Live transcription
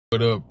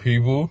What up,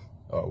 people?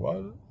 Oh, why?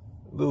 A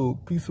little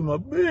piece of my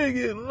bag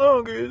getting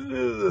longer.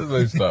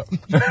 Let's stop.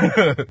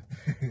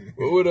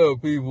 What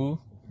up,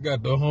 people?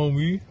 Got the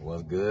homie.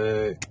 What's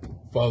good?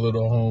 Follow the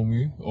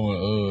homie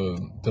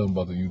on, tell him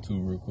about the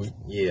YouTube real quick.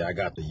 Yeah, I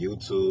got the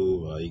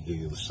YouTube. You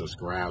can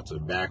subscribe to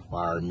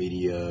Backfire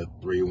Media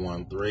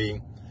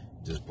 313.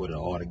 Just put it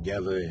all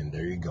together, and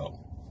there you go.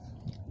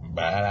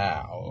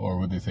 Bad or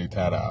what they say,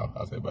 tat-ow.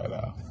 I say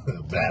bad-ow.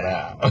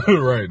 Bad-ow.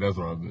 Right, that's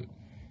what I meant.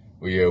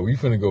 Well, yeah, we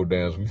finna go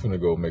dance. We finna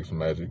go make some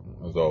magic,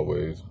 as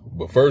always.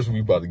 But first, we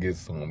about to get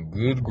some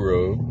good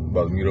grub.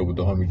 About to meet up with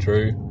the homie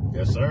Trey.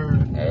 Yes, sir.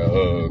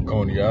 At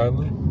Coney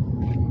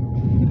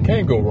Island.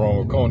 Can't go wrong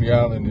with Coney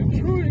Island in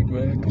Detroit,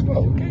 man. Come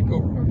on, can't go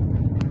wrong.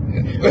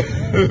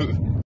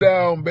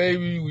 Down,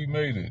 baby, we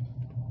made it.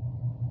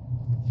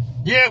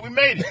 Yeah, we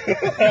made it.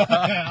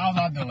 I was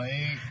not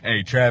delayed.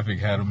 Hey, traffic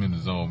had him in the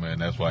zone, man.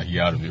 That's why he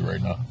out of it right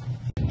now.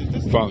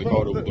 Finally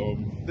caught up with the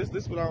homie. This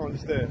is what I don't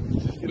understand.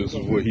 This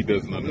is what he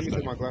doesn't understand.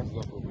 Let me take my glasses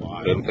off.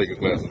 Let him take his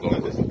glasses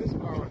off. This is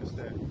what I don't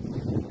understand.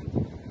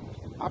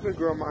 I've been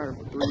growing my hair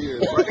for 3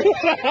 years.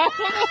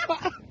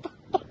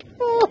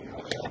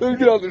 Let me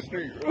get out the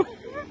street, bro.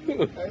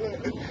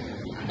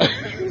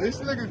 This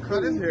nigga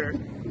cut his hair.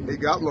 It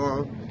got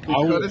long. He I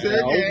cut was his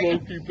hair again.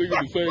 low-key thinking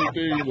the same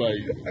thing.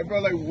 Like, Hey, bro,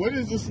 like, what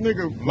is this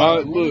nigga?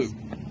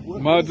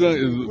 My junk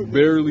is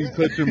barely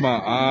touching my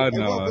eye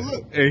now,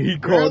 and he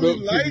caught up to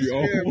me.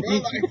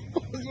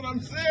 That's what I'm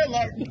saying.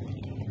 Like,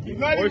 he's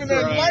not even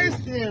that light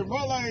skin,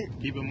 bro. Like,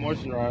 Keep it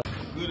moisturized.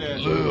 good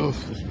ass.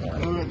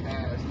 Good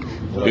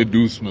ass. It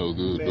do smell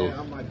good, Man, though.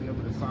 I might be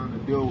able to sign a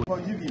deal with.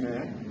 Fuck you,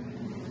 man.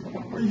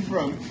 Where you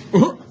from?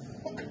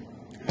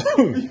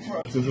 Where you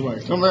from?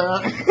 Come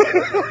on.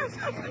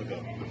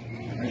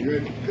 You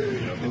ready?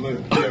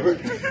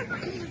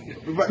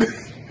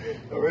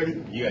 Already?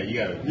 You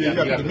got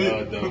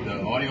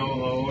the audio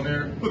on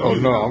there? Oh,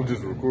 no, I'm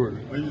just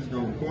recording. Are you just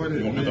going to record it?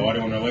 You want me to put the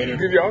audio on there later?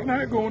 Because y'all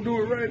not going to do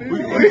it right anyway.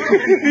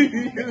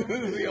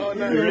 Y'all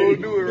not going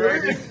to do it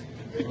right anyway.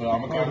 Well,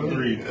 I'm going to count to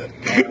 3.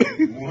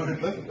 1,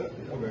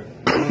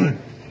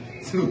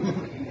 2.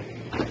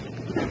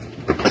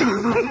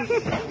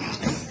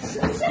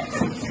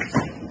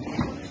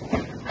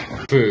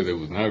 Said they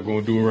was not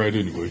going to do it right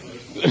anyway.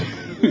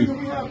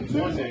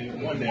 One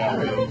day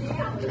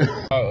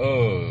I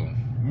will.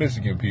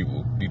 Michigan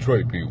people,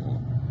 Detroit people,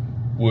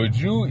 would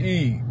you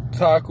eat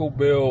Taco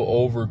Bell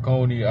over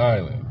Coney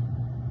Island?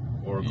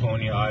 Or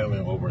Coney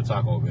Island over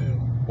Taco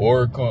Bell.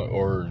 Or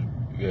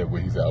yeah,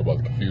 what he said, I'm about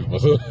to confuse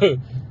myself.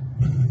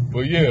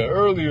 But yeah,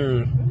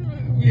 earlier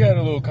we had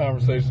a little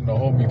conversation. The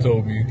homie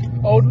told me,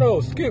 oh no,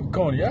 skip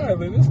Coney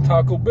Island, it's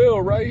Taco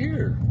Bell right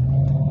here.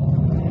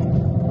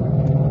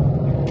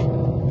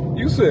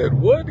 You said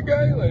what,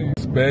 guy? Like,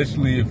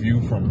 especially if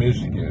you from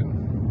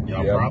Michigan.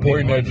 Yeah, I'm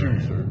pointing at you,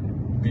 sir.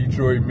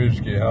 Detroit,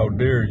 Michigan, how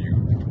dare you?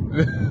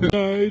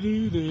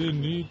 United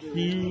and it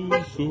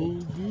feels so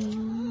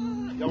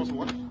good. Y'all want some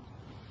water?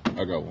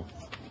 I got one.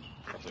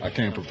 I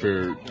came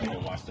prepared.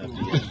 Watch that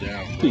video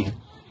down.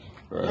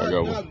 All right, I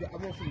got one. I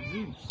want some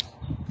juice.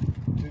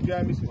 Just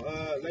grab me some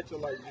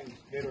electrolyte juice.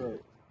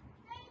 Gatorade.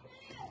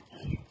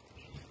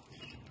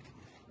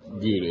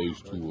 Good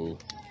H2O.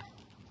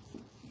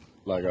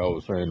 Like I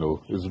was saying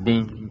though, it's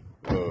been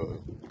I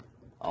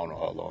don't know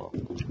how long,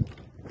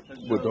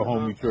 but the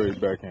homie Trey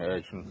back in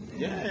action.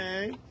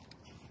 Yeah.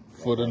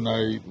 For the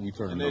night, we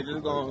turn And it they up.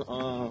 just go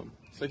on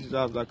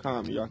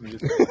sexyjobs.com and y'all can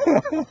get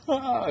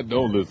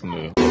Don't listen to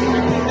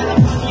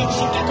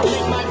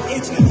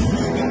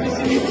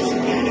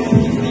him.